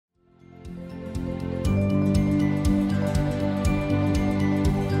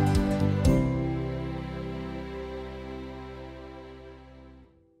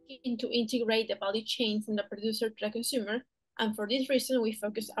to integrate the value chain from the producer to the consumer. And for this reason, we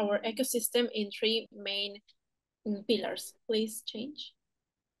focus our ecosystem in three main pillars. Please change.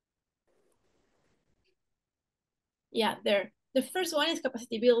 Yeah, there. The first one is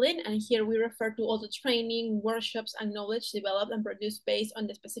capacity building, and here we refer to all the training, workshops, and knowledge developed and produced based on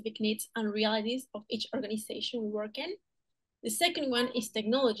the specific needs and realities of each organization we work in. The second one is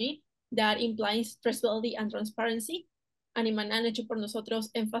technology, that implies traceability and transparency. And in Hecho por Nosotros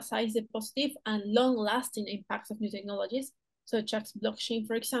emphasize the positive and long-lasting impacts of new technologies, such as blockchain,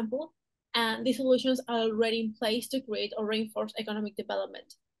 for example. And these solutions are already in place to create or reinforce economic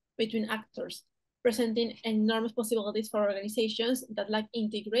development between actors, presenting enormous possibilities for organizations that lack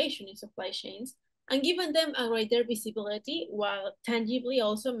integration in supply chains and giving them a greater visibility while tangibly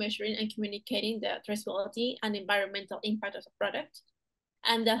also measuring and communicating the traceability and environmental impact of the product.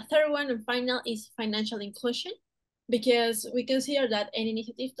 And the third one and final is financial inclusion, because we consider that any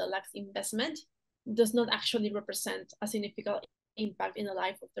initiative that lacks investment does not actually represent a significant impact in the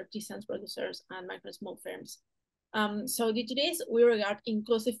life of artisans, producers, and micro and small firms. So due to this, we regard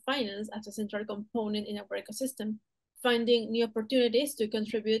inclusive finance as a central component in our ecosystem, finding new opportunities to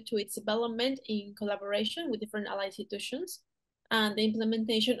contribute to its development in collaboration with different allied institutions, and the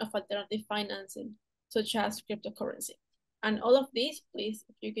implementation of alternative financing, such as cryptocurrency. And all of this, please,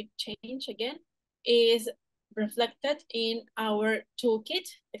 if you could change again, is reflected in our toolkit,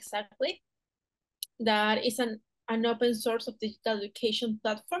 exactly. That is an open source of digital education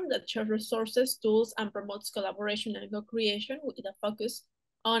platform that shares resources, tools, and promotes collaboration and co-creation with a focus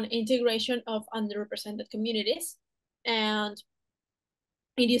on integration of underrepresented communities. And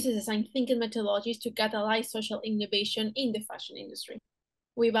it uses design thinking methodologies to catalyze social innovation in the fashion industry.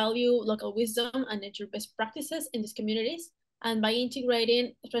 We value local wisdom and nature-based practices in these communities, and by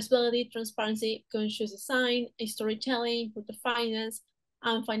integrating traceability, transparency, conscious design, storytelling, portfolio finance,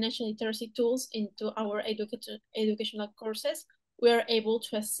 and financial literacy tools into our educational courses, we are able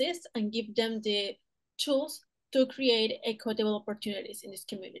to assist and give them the tools to create equitable opportunities in these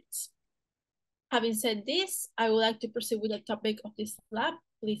communities. Having said this, I would like to proceed with the topic of this lab.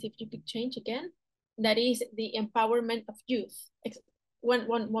 Please, if you could change again. That is the empowerment of youth. One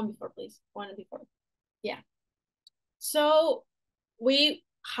before, please. One before. Yeah. So we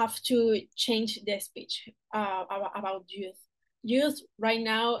have to change the speech about youth. Youth right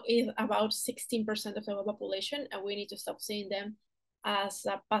now is about 16% of the population, and we need to stop seeing them as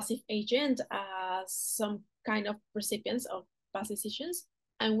a passive agent, as some kind of recipients of past decisions,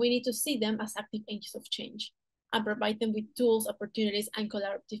 and we need to see them as active agents of change and provide them with tools, opportunities, and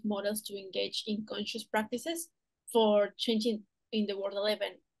collaborative models to engage in conscious practices for changing in the world 11.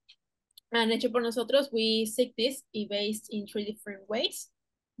 And Hecho por Nosotros, we seek this based in three different ways.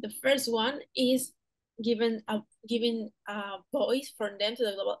 The first one is giving a voice for them to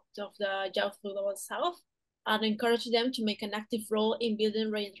the youth of the Global South, and encourage them to make an active role in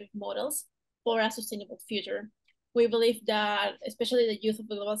building regenerative models for a sustainable future. We believe that especially the youth of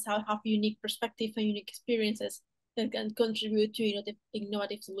the Global South have unique perspectives and unique experiences that can contribute to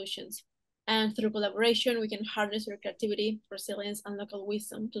innovative solutions. And through collaboration, we can harness their creativity, resilience, and local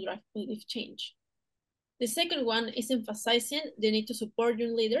wisdom to drive positive change. The second one is emphasizing the need to support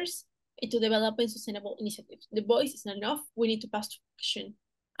young leaders into developing sustainable initiatives. The voice is not enough, we need to pass to action.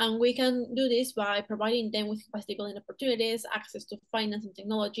 And we can do this by providing them with capacity building opportunities, access to finance and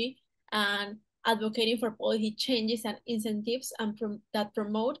technology, and advocating for policy changes and incentives that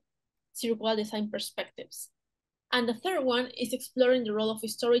promote circular design perspectives. And the third one is exploring the role of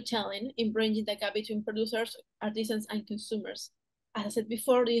storytelling in bridging the gap between producers, artisans, and consumers. As I said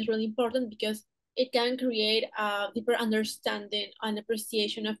before, this is really important because it can create a deeper understanding and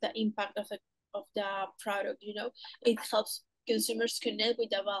appreciation of the impact of the product. You know, it helps consumers connect with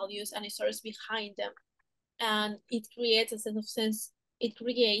the values and stories behind them, and it creates a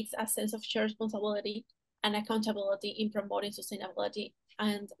sense of shared responsibility and accountability in promoting sustainability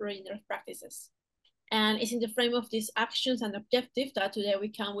and regenerative practices. And it's in the frame of these actions and objectives that today we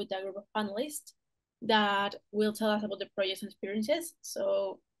come with a group of panelists that will tell us about the project's experiences.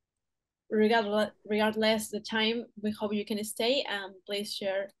 So regardless the time, we hope you can stay and please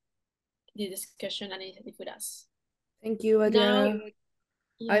share the discussion and initiative with us. Thank you, Adriana.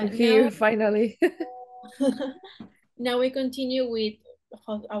 I'm here finally. Now we continue with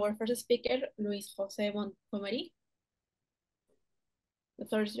our first speaker, Luis Jose Montgomery. The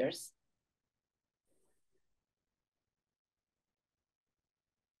floor is yours.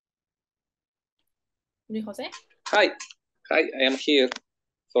 Luis Jose? Hi, I am here.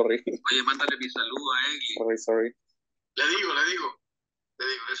 Sorry. Oye, mándale mi saludo a él. Sorry. Le digo.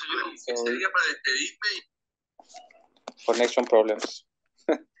 Eso yo le dije para despedirme. Connection problems.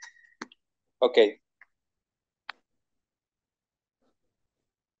 Okay.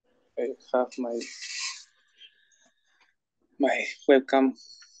 I have my webcam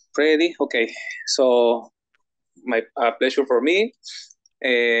ready. Okay, so my pleasure for me.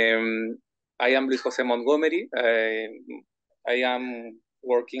 I am Luis Jose Montgomery. I am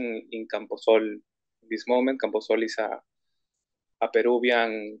working in Camposol this moment. Camposol is a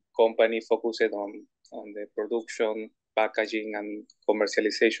Peruvian company focused on the production, packaging, and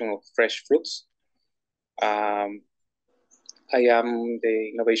commercialization of fresh fruits. I am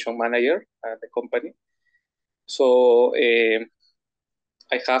the innovation manager at the company. So I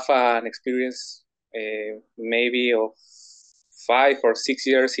have an experience maybe of 5 or 6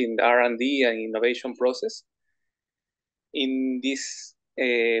 years in the R&D and innovation process. In this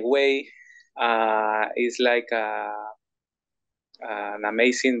way, it's like an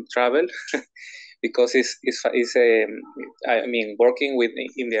amazing travel because I mean, working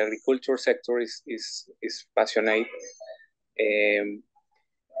in the agriculture sector is passionate,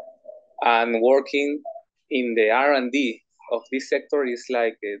 and working in the R&D of this sector is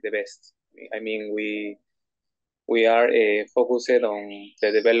like the best. I mean, we are focused on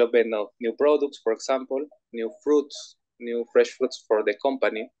the development of new products, for example, new fruits, new fresh fruits for the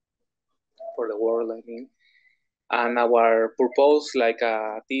company, for the world, I mean. And our purpose, like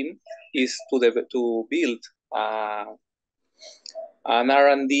a team, is to build an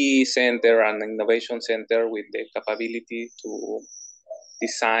R&D center, an innovation center with the capability to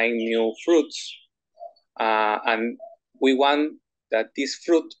design new fruits. And we want that this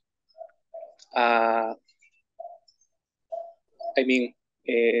fruit, I mean,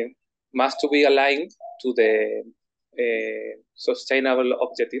 must to be aligned to the sustainable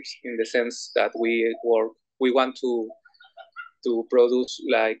objectives, in the sense that we want to produce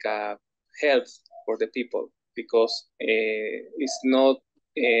like health for the people, because it's not.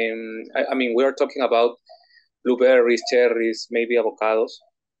 I mean, we are talking about blueberries, cherries, maybe avocados,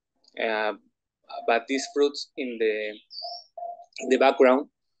 but these fruits in the background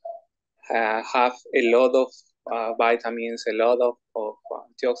have a lot of vitamins, a lot of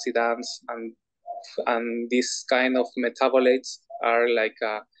antioxidants, and these kind of metabolites are like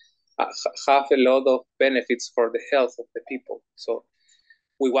have a lot of benefits for the health of the people. So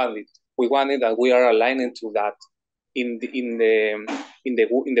we want it. We want it that we are aligning to that in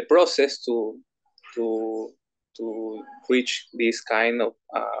the process to reach these kind of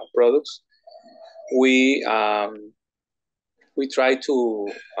products. We try to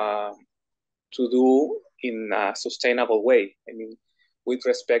do in a sustainable way. I mean, with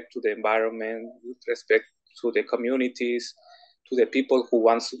respect to the environment, with respect to the communities, to the people who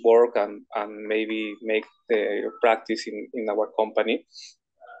want to work and maybe make the practice in our company.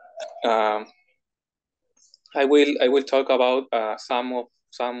 I will talk about some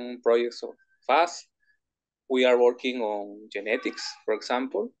projects of us. We are working on genetics, for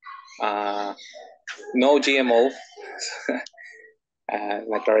example. No GMO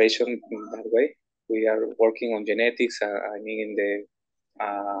declaration in that way. We are working on genetics. I mean, in the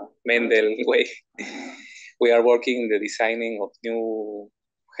Mendel way. We are working in the designing of new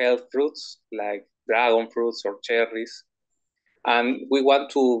health fruits like dragon fruits or cherries. And we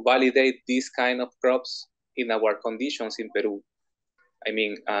want to validate these kind of crops in our conditions in Peru. I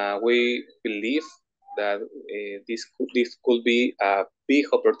mean, we believe that this could be a big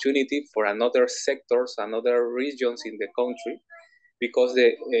opportunity for another sectors, another regions in the country, because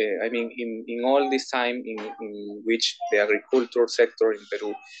I mean, in all this time in which the agriculture sector in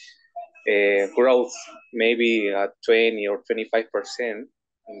Peru growth maybe at 20 or 25%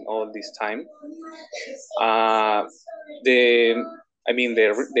 in all this time. The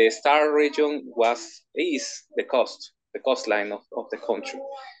star region is the coastline of the country.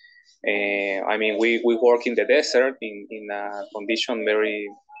 I mean, we work in the desert in a condition very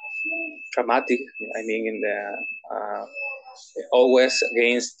dramatic. I mean, in the always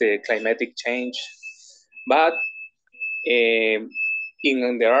against the climatic change, but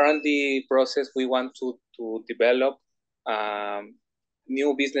in the R&D process, we want to develop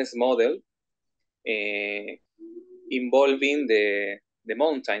new business model involving the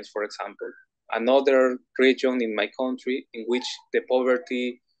mountains, for example. Another region in my country in which the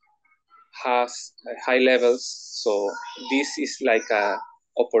poverty has high levels. So this is like an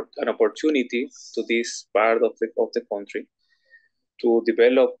opportunity to this part of the country to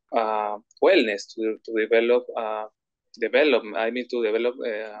develop wellness, to develop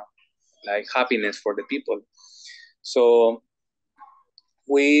like happiness for the people. So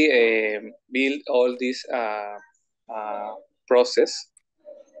we build all this process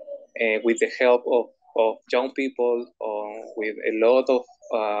with the help of young people, with a lot of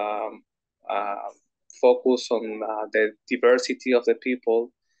focus on the diversity of the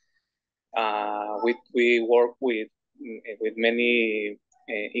people. We work with many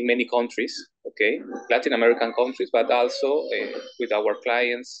in many countries, okay, Latin American countries, but also with our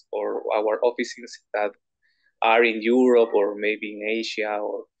clients or our offices that are in Europe or maybe in Asia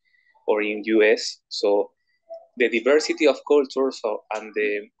or in US. So the diversity of cultures and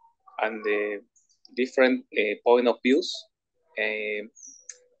the different point of views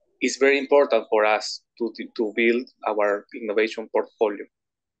is very important for us to build our innovation portfolio.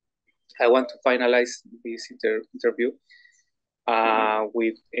 I want to finalize this interview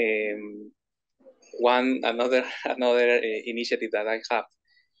with another initiative that I have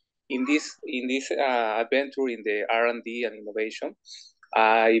in this adventure in the R&D and innovation.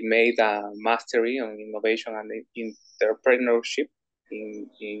 I made a mastery on innovation and entrepreneurship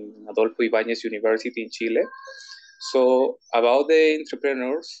in Adolfo Ibáñez University in Chile. So about the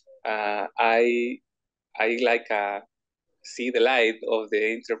entrepreneurs, I like see the light of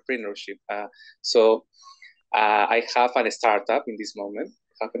the entrepreneurship. So I have a startup in this moment.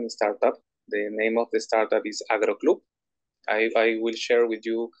 I have a startup. The name of the startup is AgroClub. I will share with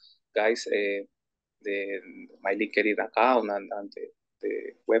you guys my LinkedIn account and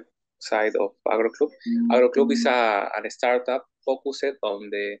the website of AgroClub. AgroClub is a startup focused on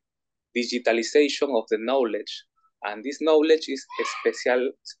the digitalization of the knowledge. And this knowledge is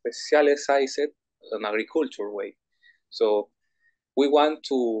specialized on agriculture way. So we want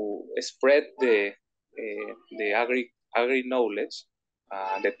to spread the agri knowledge,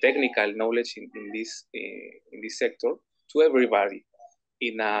 the technical knowledge in this sector to everybody.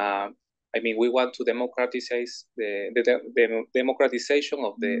 We want to democratize the democratization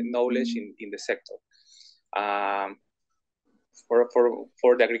of the knowledge in the sector.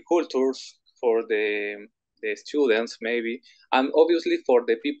 For the agricultures, for the students maybe, and obviously for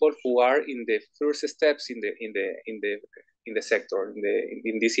the people who are in the first steps in the sector,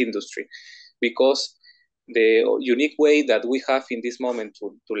 in this industry, because the unique way that we have in this moment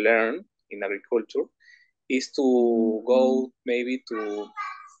to learn in agriculture is to go maybe to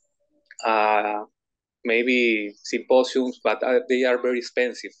maybe symposiums, but they are very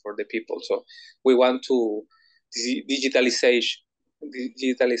expensive for the people. So we want to digitalize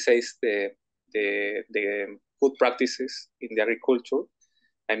the food practices in the agriculture.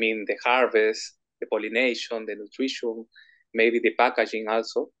 I mean, the harvest, the pollination, the nutrition, maybe the packaging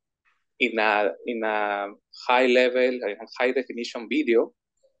also, in a high level, high definition video,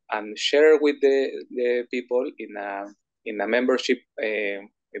 and share with the people in a membership a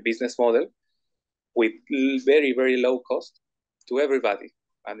business model with very, very low cost to everybody,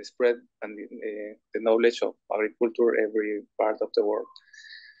 and spread the knowledge of agriculture every part of the world.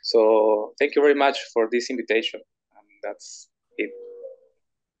 So thank you very much for this invitation. And that's it.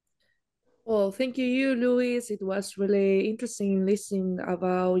 Well, thank you, Luis. It was really interesting listening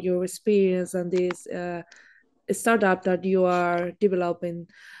about your experience and this startup that you are developing.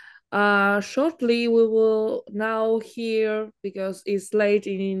 Shortly, we will now hear, because it's late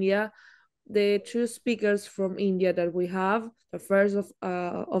in India, the two speakers from India that we have. The first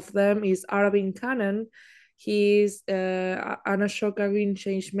of them is Arvind Kannan. He is an Ashoka Green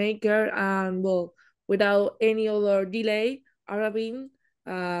change maker, and well, without any other delay, Arvind,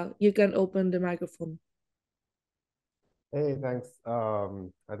 you can open the microphone. Hey, thanks.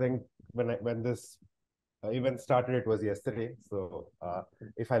 I think when this event started, it was yesterday. So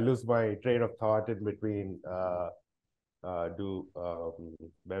if I lose my train of thought in between, do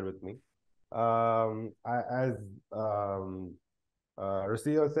bear with me. As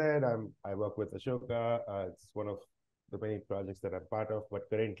Rocio said, I work with Ashoka. It's one of the many projects that I'm part of, but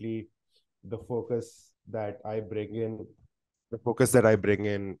currently the focus that I bring in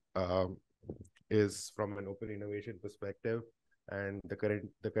is from an open innovation perspective. And the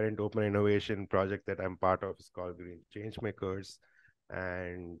current open innovation project that I'm part of is called Green Changemakers.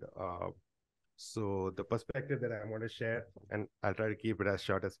 And so the perspective that I want to share, and I'll try to keep it as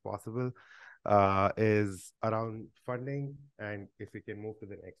short as possible, is around funding. And if we can move to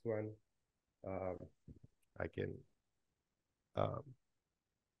the next one, I can.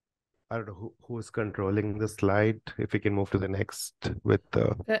 I don't know who's controlling the slide. If we can move to the next with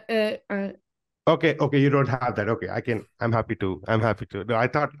the. Okay, you don't have that. Okay, I'm happy to. No, I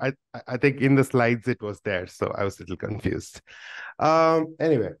think in the slides it was there, so I was a little confused.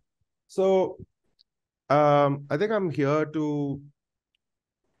 Anyway, so I think I'm here to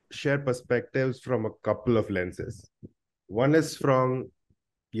share perspectives from a couple of lenses. One is from,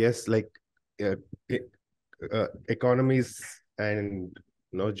 yes, like economies and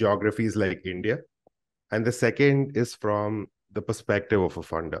geographies like India. And the second is from the perspective of a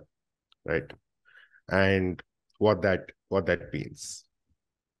funder. right? And what that means.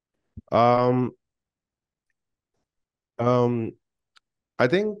 Um, I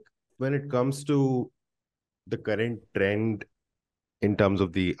think when it comes to the current trend in terms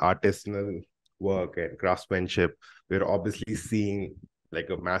of the artisanal work and craftsmanship, we're obviously seeing like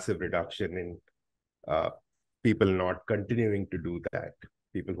a massive reduction in people not continuing to do that.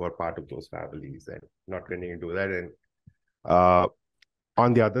 People who are part of those families and not continuing to do that. And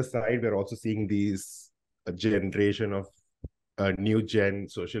on the other side, we're also seeing a generation of new gen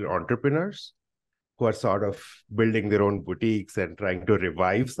social entrepreneurs who are sort of building their own boutiques and trying to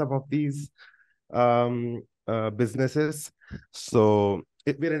revive some of these businesses. So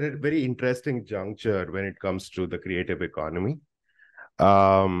we're at a very interesting juncture when it comes to the creative economy.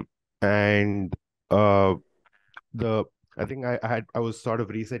 And I think I was sort of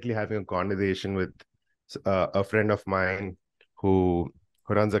recently having a conversation with a friend of mine who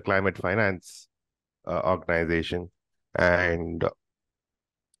runs a climate finance organization, and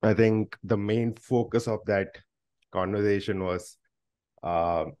I think the main focus of that conversation was,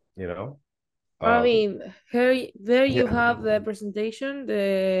 you know, I mean, there you have the presentation,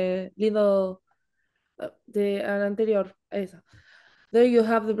 the little, the anterior, esa. There you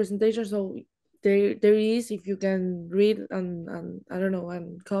have the presentation. So there is, if you can read and I don't know,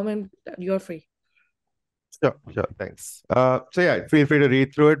 and comment, you're free. Sure, thanks. So yeah, feel free to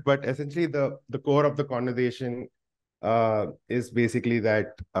read through it. But essentially, the core of the conversation is basically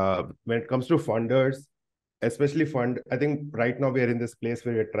that when it comes to funders, especially I think right now we are in this place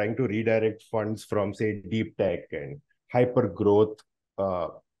where we're trying to redirect funds from, say, deep tech and hyper growth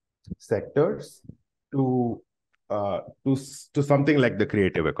sectors to something like the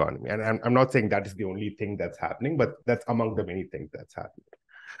creative economy. And I'm not saying that is the only thing that's happening, but that's among the many things that's happening.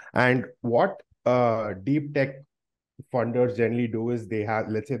 And what deep tech funders generally do is they have,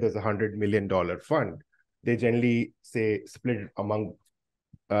 let's say there's $100 million fund. They generally say split it among,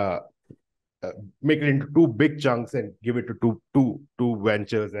 make it into two big chunks and give it to two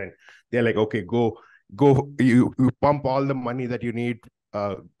ventures. And they're like, okay, go, you pump all the money that you need,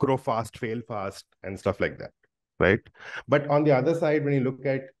 grow fast, fail fast, and stuff like that, right? But on the other side, when you look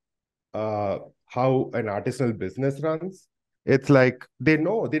at how an artisanal business runs, it's like they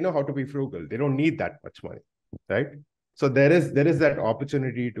know how to be frugal. They don't need that much money, right? So there is that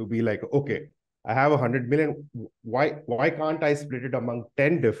opportunity to be like, okay, I have 100 million. Why can't I split it among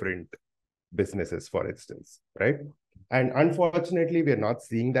 10 different businesses, for instance, right? And unfortunately, we're not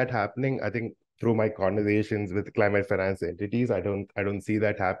seeing that happening. I think through my conversations with climate finance entities, I don't see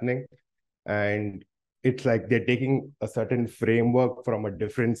that happening. And it's like they're taking a certain framework from a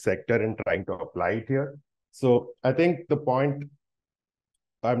different sector and trying to apply it here. So I think the point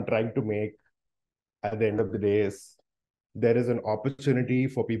I'm trying to make at the end of the day is there is an opportunity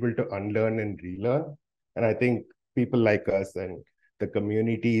for people to unlearn and relearn. And I think people like us and the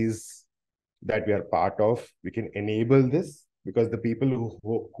communities that we are part of, we can enable this, because the people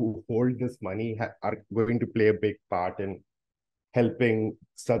who hold this money are going to play a big part in helping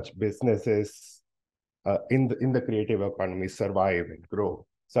such businesses in the creative economy survive and grow.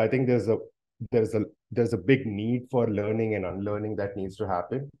 So I think there's a big need for learning and unlearning that needs to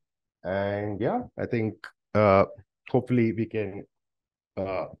happen. And yeah, I think hopefully we can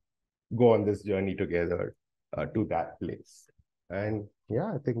go on this journey together to that place. And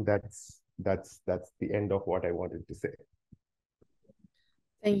yeah, I think that's the end of what I wanted to say.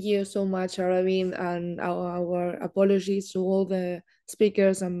 Thank you so much, Arvind, and our apologies to all the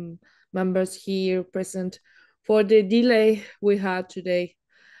speakers and members here present for the delay we had today.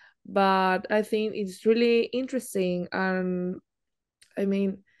 But I think it's really interesting and I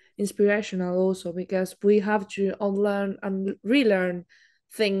mean inspirational also, because we have to unlearn and relearn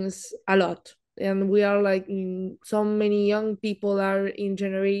things a lot. And we are like so many young people are in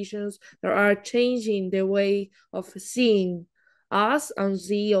generations that are changing the way of seeing us and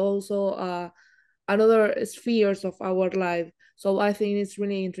see also another spheres of our life. So I think it's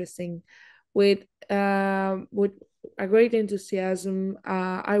really interesting. With a great enthusiasm,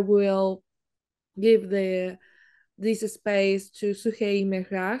 I will give this space to Suhei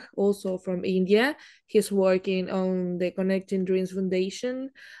Mehraj, also from India. He's working on the Connecting Dreams Foundation,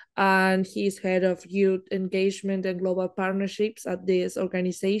 and he's head of youth engagement and global partnerships at this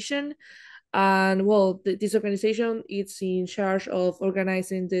organization. And well, this organization is in charge of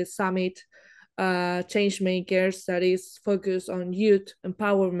organizing the summit change makers that is focused on youth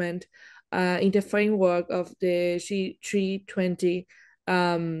empowerment in the framework of the G320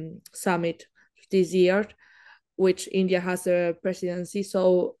 summit this year, which India has the presidency.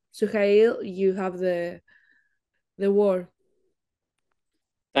 So Suhail, you have the word.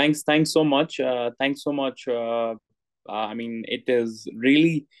 Thanks so much. Thanks so much. I mean, it is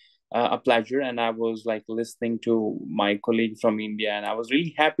really a pleasure, and I was like listening to my colleague from India, and I was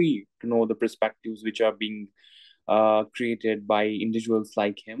really happy to know the perspectives which are being created by individuals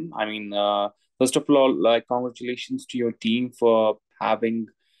like him. I mean, first of all, like congratulations to your team for having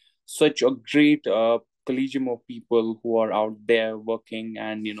such a great collegium of people who are out there working,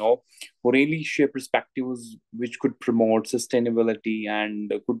 and who really share perspectives which could promote sustainability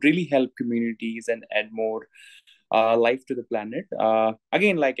and could really help communities and add more life to the planet.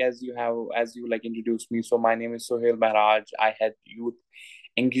 Again, like as you like introduced me, so my name is Sohail Maharaj. I had youth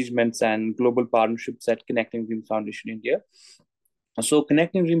engagements and global partnerships at Connecting Dreams Foundation India. So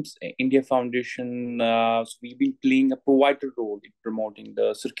Connecting Dreams India Foundation, so we've been playing a pivotal role in promoting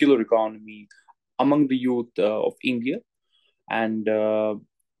the circular economy among the youth of India and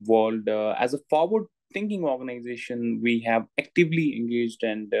world. As a forward-thinking organization, we have actively engaged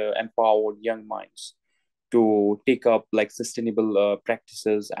and empowered young minds to take up like sustainable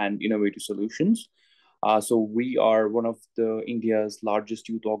practices and innovative solutions. So we are one of the India's largest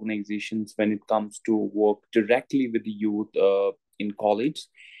youth organizations when it comes to work directly with the youth in college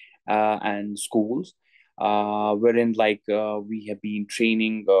and schools, wherein like we have been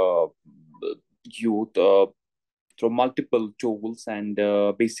training youth through multiple tools, and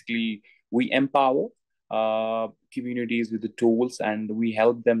basically we empower communities with the tools, and we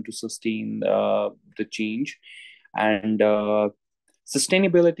help them to sustain the change. And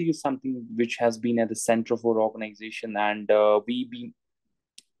sustainability is something which has been at the center of our organization, and we've been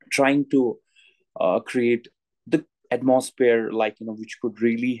trying to create the atmosphere like which could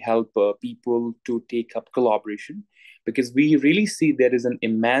really help people to take up collaboration, because we really see there is an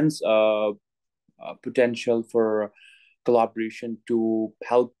immense potential for collaboration to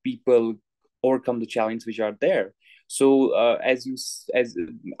help people overcome the challenges which are there. So as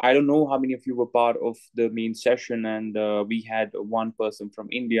I don't know how many of you were part of the main session, and we had one person from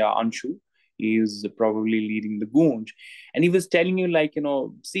India, Anshu. He is probably leading the Goonj, and he was telling you like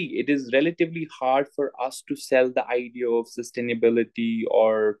see, it is relatively hard for us to sell the idea of sustainability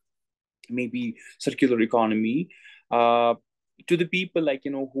or maybe circular economy uh, to the people like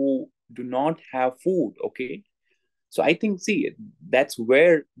who do not have food. Okay, so I think, see, that's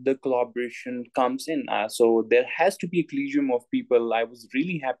where the collaboration comes in. So there has to be a collegium of people. I was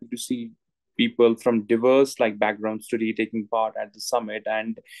really happy to see people from diverse like backgrounds today taking part at the summit,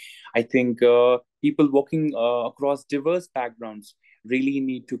 and I think people working across diverse backgrounds really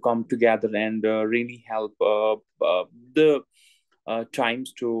need to come together and really help the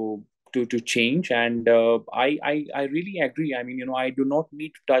times to change. And I really agree. I mean, I do not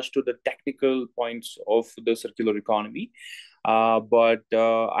need to touch to the technical points of the circular economy, but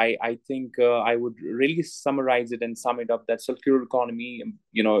I think I would really summarize it and sum it up that circular economy,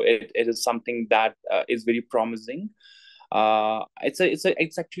 it is something that is very promising.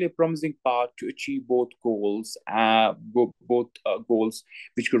 It's actually a promising path to achieve both goals, goals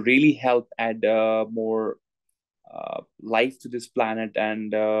which could really help add more life to this planet,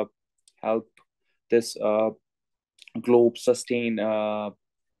 and help this globe sustain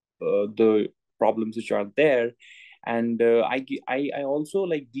the problems which are there. And I also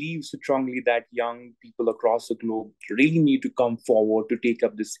like believe strongly that young people across the globe really need to come forward to take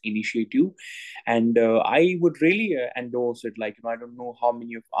up this initiative. And I would really endorse it. Like, I don't know how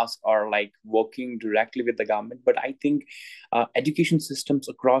many of us are like working directly with the government, but I think education systems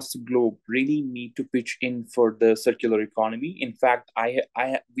across the globe really need to pitch in for the circular economy. In fact,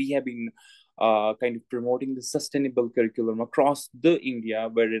 we have been kind of promoting the sustainable curriculum across the India,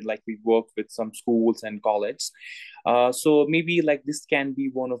 where like we work with some schools and colleges. So maybe like this can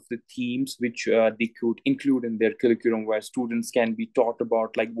be one of the themes which they could include in their curriculum, where students can be taught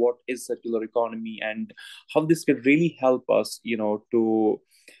about like what is circular economy and how this could really help us, to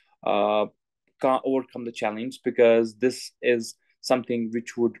uh, overcome the challenge, because this is something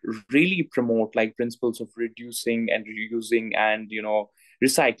which would really promote like principles of reducing and reusing and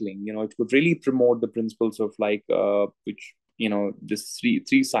recycling. It would really promote the principles of like which this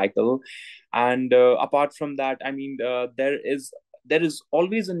three cycle. And apart from that, I mean, there is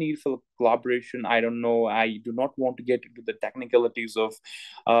always a need for collaboration. I don't know, I do not want to get into the technicalities of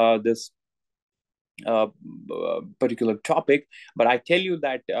this uh, particular topic, but I tell you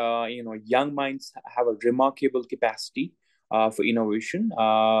that young minds have a remarkable capacity for innovation.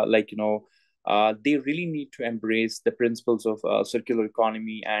 Like they really need to embrace the principles of circular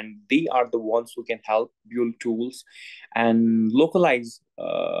economy, and they are the ones who can help build tools and localize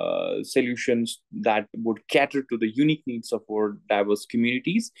solutions that would cater to the unique needs of our diverse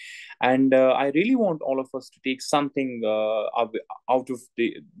communities. And I really want all of us to take something out of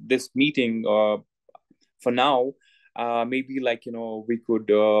this meeting for now. Maybe like, we could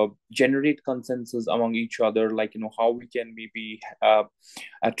generate consensus among each other, like, how we can maybe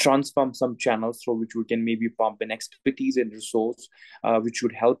transform some channels through which we can maybe pump in expertise and resource, which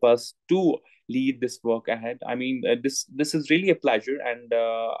would help us to lead this work ahead. I mean, this is really a pleasure. And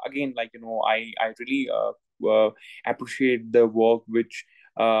again, like, I really appreciate the work which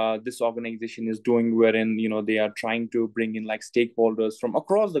this organization is doing, wherein they are trying to bring in like stakeholders from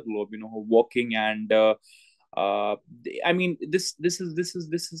across the globe, who are working. And I mean, this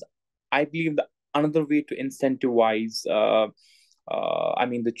is I believe the another way to incentivize I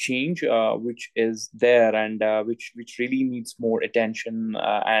mean the change which is there, and which really needs more attention.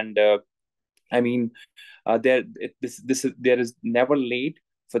 And I mean, there is never late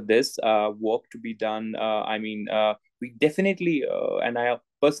for this work to be done. I mean, we definitely and I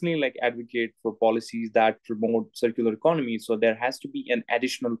personally like advocate for policies that promote circular economy. So there has to be an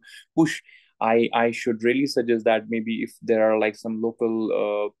additional push. I should really suggest that maybe if there are like some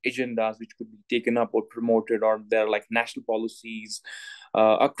local agendas which could be taken up or promoted, or there are like national policies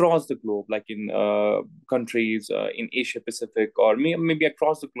across the globe, like in countries in Asia Pacific, or maybe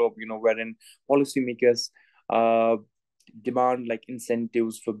across the globe, wherein policymakers demand like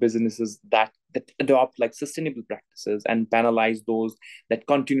incentives for businesses that adopt like sustainable practices, and penalize those that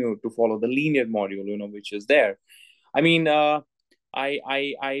continue to follow the linear model, which is there. I mean,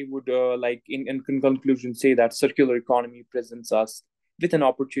 I would like in conclusion say that circular economy presents us with an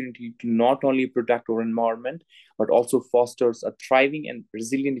opportunity to not only protect our environment, but also fosters a thriving and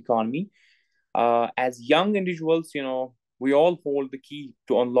resilient economy. As young individuals, we all hold the key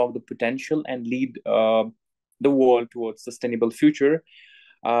to unlock the potential and lead the world towards sustainable future.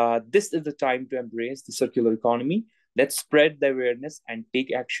 This is the time to embrace the circular economy. Let's spread the awareness and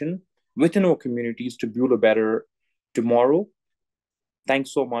take action within our communities to build a better tomorrow.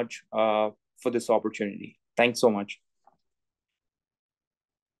 Thanks so much for this opportunity. Thanks so much.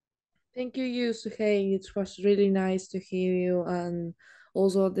 Thank you, Suhei. It was really nice to hear you, and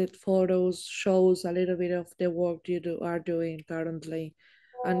also the photos shows a little bit of the work you are doing currently,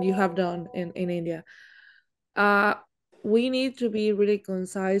 and you have done in India. We need to be really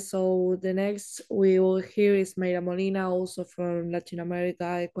concise. So the next we will hear is Mayra Molina, also from Latin America,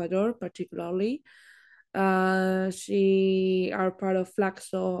 Ecuador, particularly. She are part of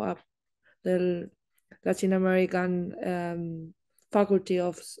Flaxo, the Latin American Faculty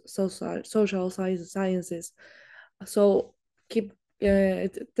of Social Sciences. So keep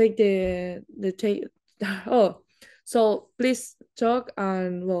take the take. Oh, so please talk,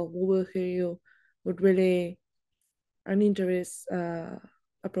 and well, we will hear you with really an interest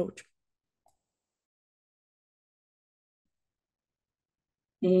approach.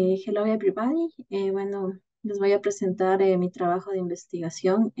 Hello everybody. Bueno, les voy a presentar mi trabajo de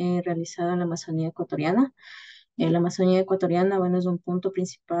investigación realizado en la Amazonía ecuatoriana. La Amazonía ecuatoriana, bueno, es un punto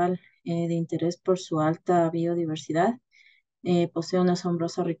principal de interés por su alta biodiversidad. Posee una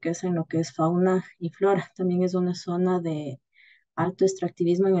asombrosa riqueza en lo que es fauna y flora. También es una zona de alto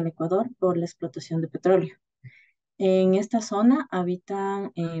extractivismo en el Ecuador por la explotación de petróleo. En esta zona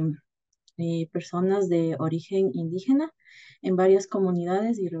habitan personas de origen indígena en varias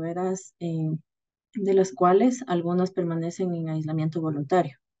comunidades y riberas, de las cuales algunas permanecen en aislamiento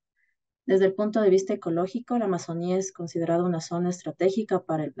voluntario. Desde el punto de vista ecológico, la Amazonía es considerada una zona estratégica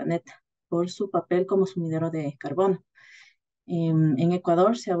para el planeta por su papel como sumidero de carbono. En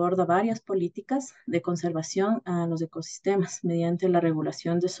Ecuador se aborda varias políticas de conservación a los ecosistemas mediante la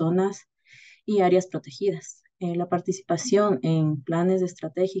regulación de zonas y áreas protegidas. La participación en planes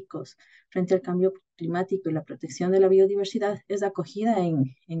estratégicos frente al cambio climático y la protección de la biodiversidad es acogida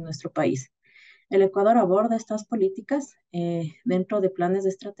en nuestro país. El Ecuador aborda estas políticas dentro de planes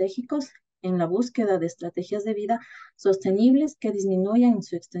estratégicos en la búsqueda de estrategias de vida sostenibles que disminuyan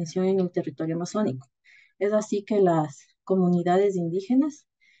su extensión en el territorio amazónico. Es así que las comunidades indígenas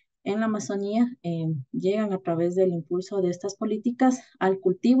en la Amazonía llegan a través del impulso de estas políticas al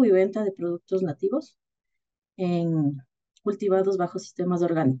cultivo y venta de productos nativos cultivados bajo sistemas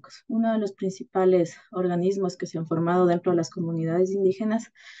orgánicos. Uno de los principales organismos que se han formado dentro de las comunidades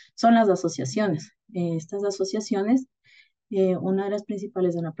indígenas son las asociaciones. Estas asociaciones, una de las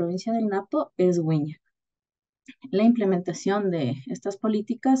principales en la provincia del Napo es Huiña. La implementación de estas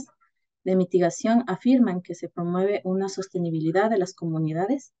políticas de mitigación afirman que se promueve una sostenibilidad de las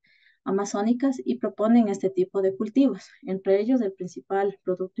comunidades amazónicas y proponen este tipo de cultivos. Entre ellos, el principal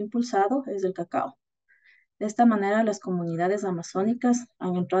producto impulsado es el cacao. De esta manera, las comunidades amazónicas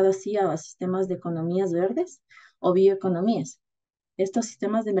han entrado así a sistemas de economías verdes o bioeconomías. Estos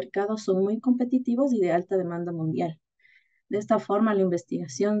sistemas de mercado son muy competitivos y de alta demanda mundial. De esta forma, la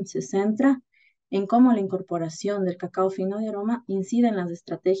investigación se centra en cómo la incorporación del cacao fino de aroma incide en las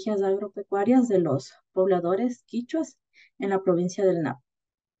estrategias agropecuarias de los pobladores quichuas en la provincia del Napo.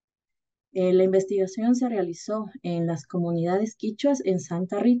 La investigación se realizó en las comunidades quichuas en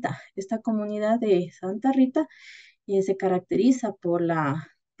Santa Rita. Esta comunidad de Santa Rita se caracteriza por la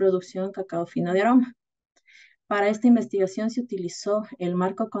producción de cacao fino de aroma. Para esta investigación se utilizó el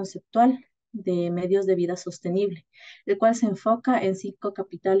marco conceptual de medios de vida sostenible, el cual se enfoca en 5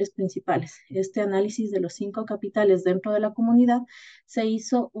 capitales principales. Este análisis de los 5 capitales dentro de la comunidad se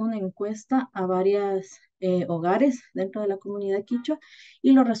hizo una encuesta a varios hogares dentro de la comunidad quichua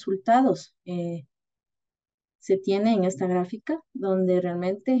y los resultados se tienen en esta gráfica donde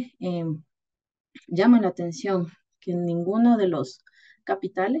realmente llama la atención que ninguno de los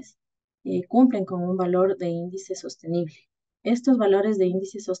capitales cumplen con un valor de índice sostenible. Estos valores de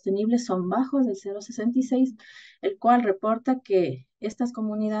índice sostenible son bajos del 0,66, el cual reporta que estas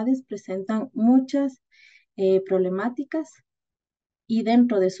comunidades presentan muchas problemáticas y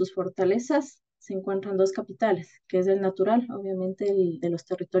dentro de sus fortalezas se encuentran 2 capitales, que es el natural, obviamente el de los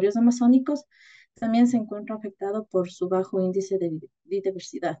territorios amazónicos, también se encuentra afectado por su bajo índice de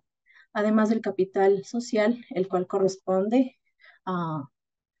diversidad. Además del capital social, el cual corresponde a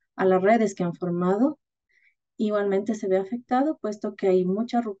las redes que han formado, igualmente se ve afectado, puesto que hay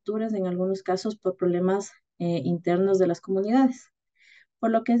muchas rupturas en algunos casos por problemas internos de las comunidades.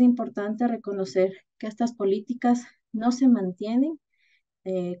 Por lo que es importante reconocer que estas políticas no se mantienen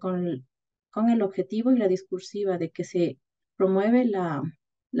con el objetivo y la discursiva de que se promueve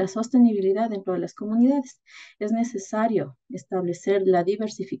la sostenibilidad dentro de las comunidades. Es necesario establecer la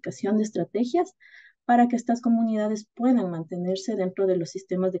diversificación de estrategias para que estas comunidades puedan mantenerse dentro de los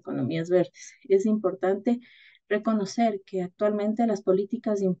sistemas de economías verdes. Es importante reconocer que actualmente las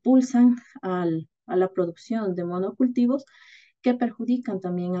políticas impulsan a la producción de monocultivos que perjudican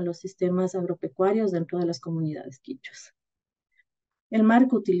también a los sistemas agropecuarios dentro de las comunidades quichuas. El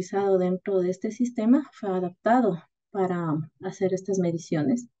marco utilizado dentro de este sistema fue adaptado para hacer estas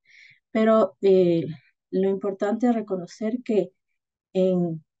mediciones, pero lo importante es reconocer que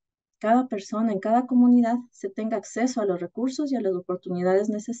en cada persona, en cada comunidad, se tenga acceso a los recursos y a las oportunidades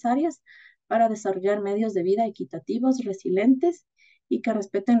necesarias para desarrollar medios de vida equitativos, resilientes y que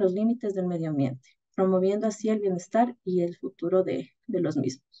respeten los límites del medio ambiente, promoviendo así el bienestar y el futuro de los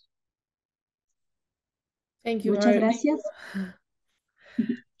mismos. Thank you, Muchas gracias.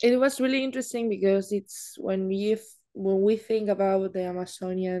 It was really interesting because it's when we think about the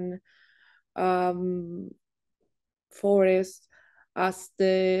Amazonian forest as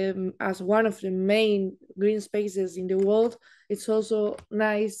one of the main green spaces in the world, it's also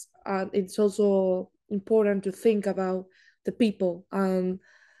nice and it's also important to think about the people. I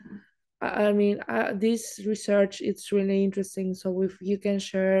mean, this research, it's really interesting. So if you can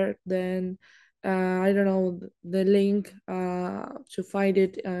share, then I don't know, the link to find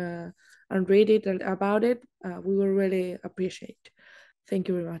it and read it about it, we will really appreciate. Thank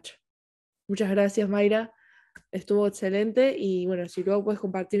you very much. Muchas gracias, Mayra. Estuvo excelente y bueno, si luego puedes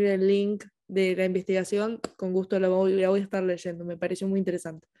compartir el link de la investigación, con gusto la voy a estar leyendo. Me pareció muy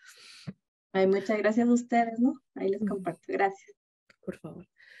interesante. Ay, muchas gracias a ustedes, ¿no? Ahí les comparto. Gracias. Por favor.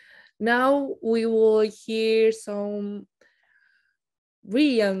 Now we will hear some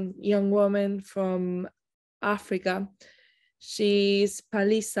really young woman from Africa. She's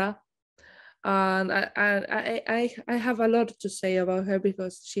Palisa, and I have a lot to say about her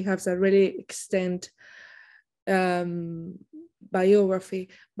because she has a really extent biography,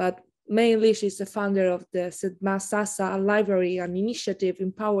 but mainly she's the founder of the Masasa Library, an initiative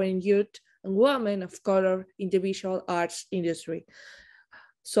empowering youth and women of color in the visual arts industry.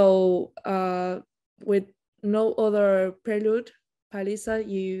 So with no other prelude, Palisa,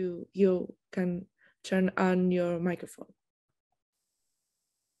 you can turn on your microphone.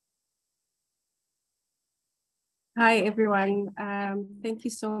 Hi, everyone. Thank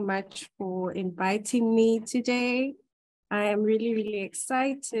you so much for inviting me today. I am really, really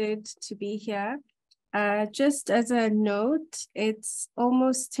excited to be here. Just as a note, it's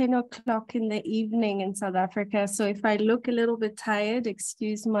almost 10 o'clock in the evening in South Africa. So if I look a little bit tired,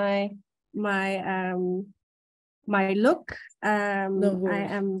 excuse my look. No I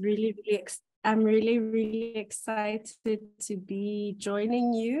am really, really excited to be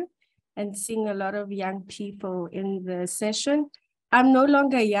joining you and seeing a lot of young people in the session. I'm no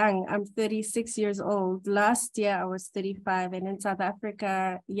longer young. I'm 36 years old. Last year I was 35, and in South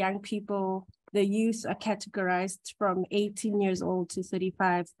Africa, young people, the youth are categorized from 18 years old to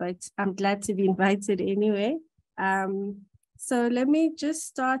 35, but I'm glad to be invited anyway. So let me just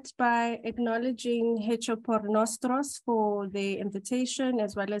start by acknowledging Hecho por Nosotros for the invitation,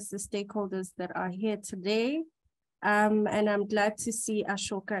 as well as the stakeholders that are here today. And I'm glad to see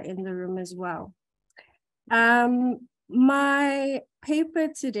Ashoka in the room as well. My paper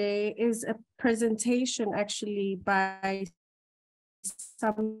today is a presentation actually by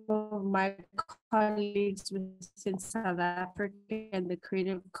some of my colleagues within South Africa and the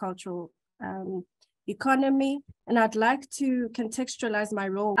creative cultural economy. And I'd like to contextualize my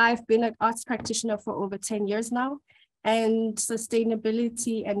role. I've been an arts practitioner for over 10 years now, and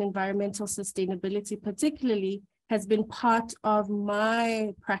sustainability and environmental sustainability particularly has been part of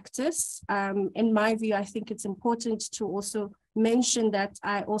my practice. In my view, I think it's important to also mention that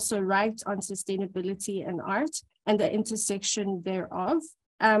I also write on sustainability and art and the intersection thereof.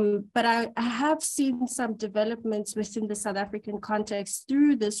 But I have seen some developments within the South African context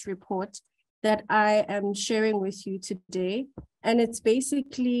through this report that I am sharing with you today. And it's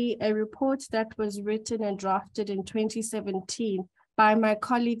basically a report that was written and drafted in 2017 by my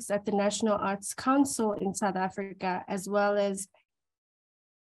colleagues at the National Arts Council in South Africa, as well as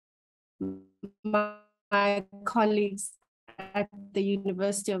my colleagues at the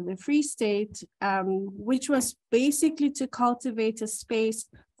University of the Free State, which was basically to cultivate a space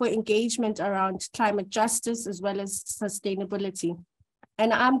for engagement around climate justice as well as sustainability.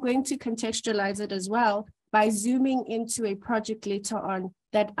 And I'm going to contextualize it as well by zooming into a project later on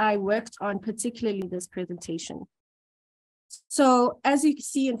that I worked on, particularly this presentation. So as you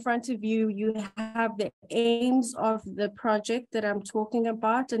see in front of you, you have the aims of the project that I'm talking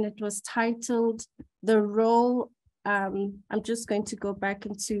about, and it was titled The Role. I'm just going to go back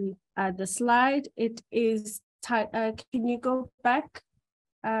into the slide. It is, can you go back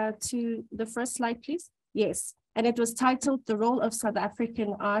to the first slide, please? Yes. And it was titled The Role of South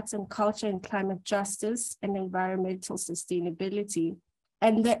African Arts and Culture in Climate Justice and Environmental Sustainability.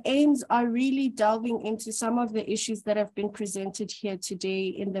 And the aims are really delving into some of the issues that have been presented here today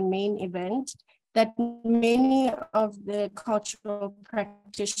in the main event, that many of the cultural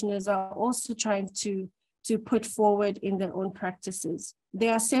practitioners are also trying to put forward in their own practices.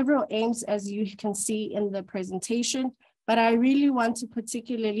 There are several aims, as you can see in the presentation, but I really want to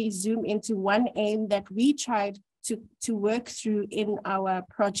particularly zoom into one aim that we tried to work through in our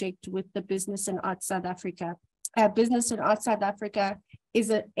project with the Business and Arts South Africa. Business and Arts South Africa is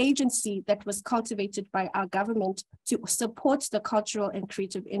an agency that was cultivated by our government to support the cultural and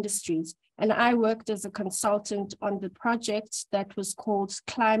creative industries. And I worked as a consultant on the project that was called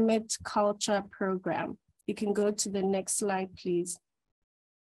Climate Culture Program. You can go to the next slide, please.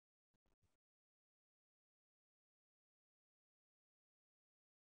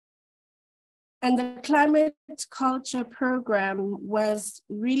 And the Climate Culture Program was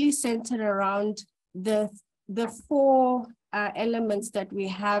really centered around the four elements that we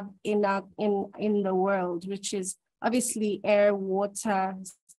have in the world, which is obviously air, water,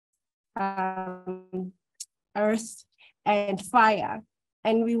 earth, and fire.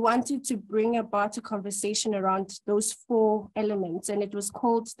 And we wanted to bring about a conversation around those four elements, and it was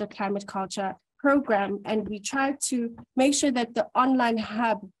called the Climate Culture Program. And we tried to make sure that the online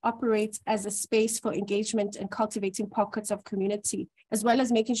hub operates as a space for engagement and cultivating pockets of community, as well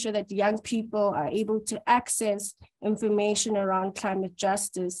as making sure that young people are able to access information around climate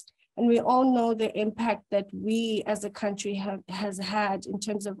justice. And we all know the impact that we as a country has had in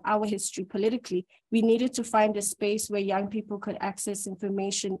terms of our history politically. We needed to find a space where young people could access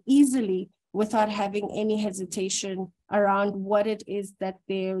information easily without having any hesitation around what it is that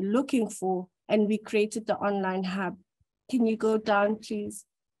they're looking for. And we created the online hub. Can you go down, please?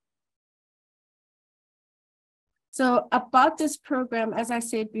 So about this program, as I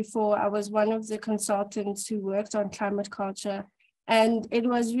said before, I was one of the consultants who worked on climate culture. And it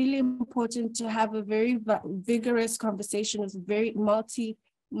was really important to have a very vigorous conversation with very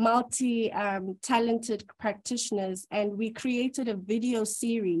multi-talented practitioners. And we created a video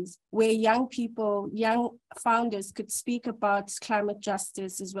series where young people, young founders could speak about climate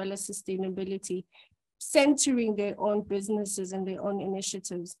justice as well as sustainability, centering their own businesses and their own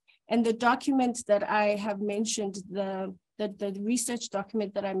initiatives. And the document that I have mentioned, the research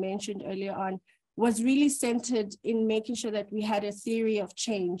document that I mentioned earlier on, was really centered in making sure that we had a theory of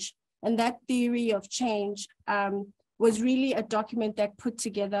change. And that theory of change was really a document that put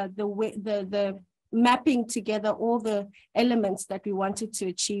together the mapping together all the elements that we wanted to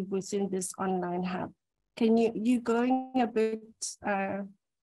achieve within this online hub. Can you going a bit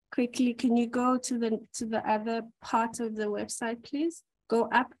quickly? Can you go to the other part of the website, please? Go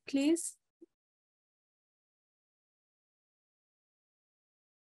up, please.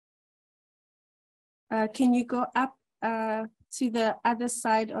 Can you go up to the other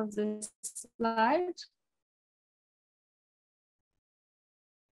side of the slide?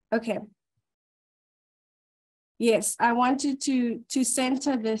 Okay. Yes, I wanted to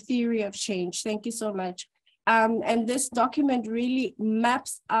center the theory of change. Thank you so much. And this document really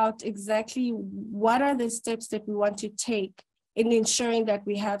maps out exactly what are the steps that we want to take in ensuring that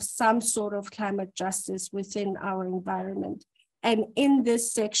we have some sort of climate justice within our environment. And in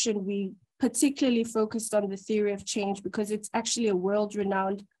this section, we particularly focused on the theory of change because it's actually a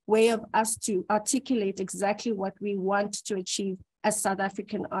world-renowned way of us to articulate exactly what we want to achieve as South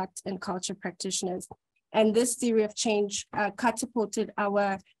African art and culture practitioners. And this theory of change catapulted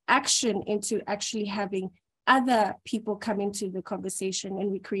our action into actually having other people come into the conversation,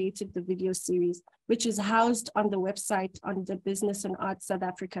 and we created the video series, which is housed on the website on the Business and Arts South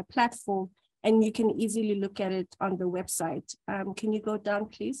Africa platform, and you can easily look at it on the website. Can you go down,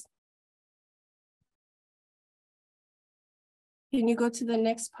 please? Can you go to the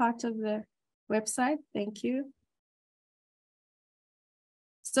next part of the website? Thank you.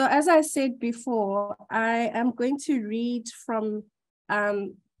 So as I said before, I am going to read from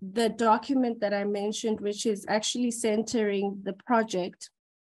the document that I mentioned, which is actually centering the project.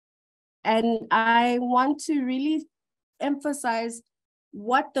 And I want to really emphasize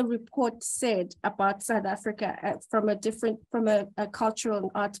what the report said about South Africa from a cultural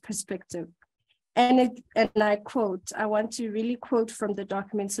and art perspective. And I quote, I want to really quote from the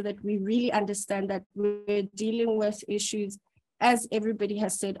document so that we really understand that we're dealing with issues, as everybody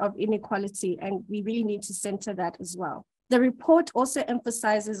has said, of inequality, and we really need to center that as well. The report also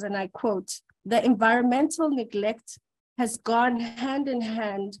emphasizes, and I quote, the environmental neglect has gone hand in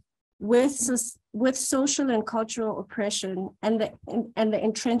hand with social and cultural oppression and the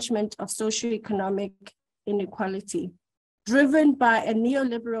entrenchment of socioeconomic inequality, driven by a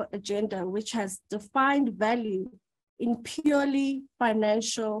neoliberal agenda which has defined value in purely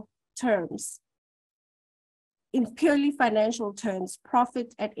financial terms. In purely financial terms,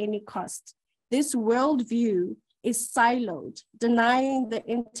 profit at any cost. This worldview is siloed, denying the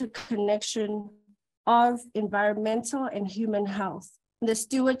interconnection of environmental and human health, the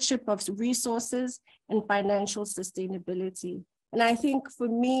stewardship of resources, and financial sustainability. And I think for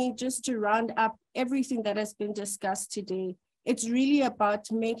me, just to round up everything that has been discussed today, it's really about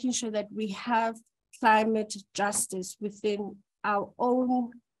making sure that we have climate justice within our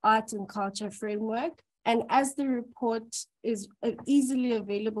own art and culture framework. And as the report is easily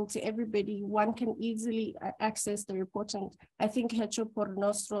available to everybody, one can easily access the report. And I think Hecho por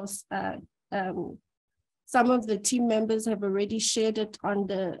Nosotros, some of the team members have already shared it on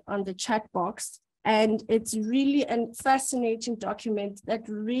the chat box. And it's really a fascinating document that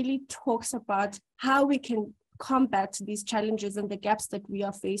really talks about how we can combat these challenges and the gaps that we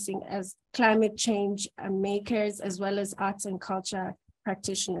are facing as climate change makers, as well as arts and culture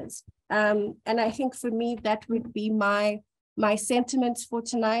practitioners. And I think for me, that would be my sentiments for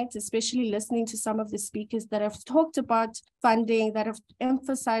tonight, especially listening to some of the speakers that have talked about funding, that have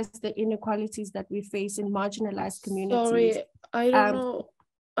emphasized the inequalities that we face in marginalized communities. Sorry, I don't know.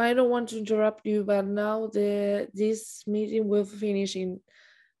 I don't want to interrupt you, but now this meeting will finish in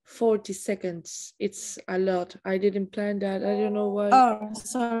 40 seconds. It's a lot. I didn't plan that. I don't know why. Oh,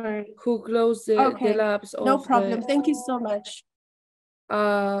 sorry. Who closed the labs? No problem. Thank you so much.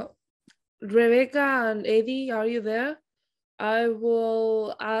 Rebecca and Eddie, are you there? I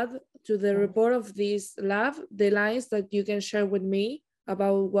will add to the report of this lab the lines that you can share with me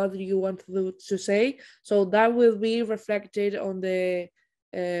about what you want to say. So that will be reflected on the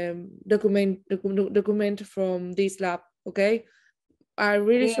document from this lab. Okay. I'm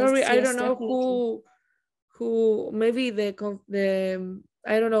really sorry. I don't know who maybe the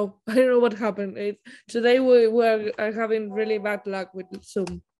I don't know. I don't know what happened. Today we are having really bad luck with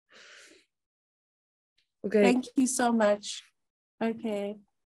Zoom. Okay. Thank you so much. Okay.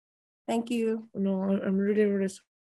 Thank you. No, I'm really, really sorry.